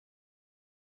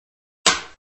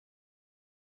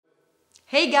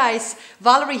Hey guys,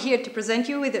 Valerie here to present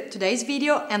you with today's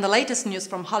video and the latest news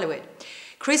from Hollywood.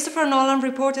 Christopher Nolan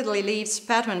reportedly leaves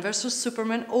Batman vs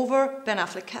Superman over Ben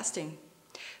Affleck casting.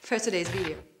 First today's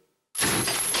video.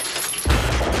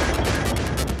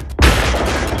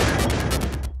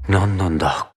 何なん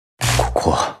だこ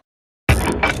こは。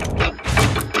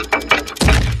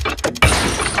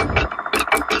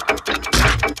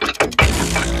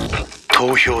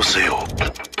投票せよ。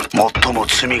最も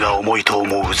罪が重いと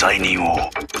思う罪人を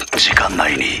時間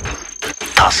内に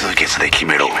多数決で決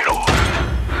めろ。こ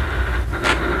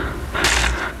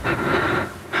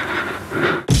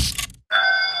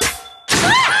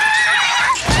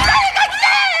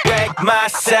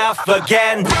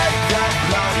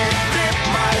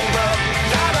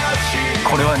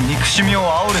れは憎しみを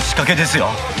煽る仕掛けですよ。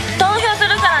投票する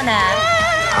からね。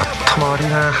頭悪い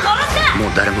な。も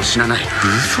う誰も死なない。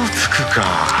嘘つくか。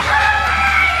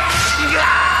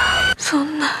そ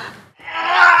んな。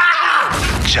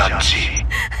ジャッジ。も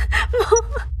う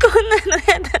こんなの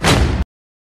やだ。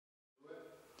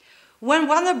When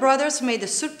Warner Brothers made the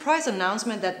surprise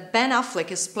announcement that Ben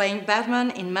Affleck is playing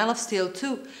Batman in Man of Steel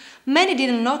 2, many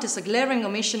didn't notice a glaring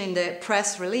omission in the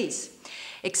press release.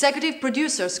 Executive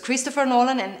producers Christopher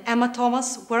Nolan and Emma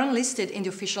Thomas weren't listed in the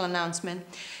official announcement,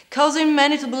 causing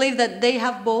many to believe that they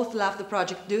have both left the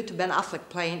project due to Ben Affleck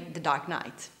playing The Dark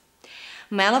Knight.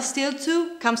 Man of Steel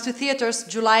 2 comes to theaters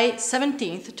July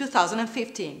 17th,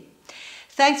 2015.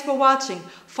 Thanks for watching.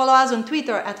 Follow us on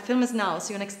Twitter at FilmIsNow.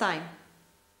 See you next time.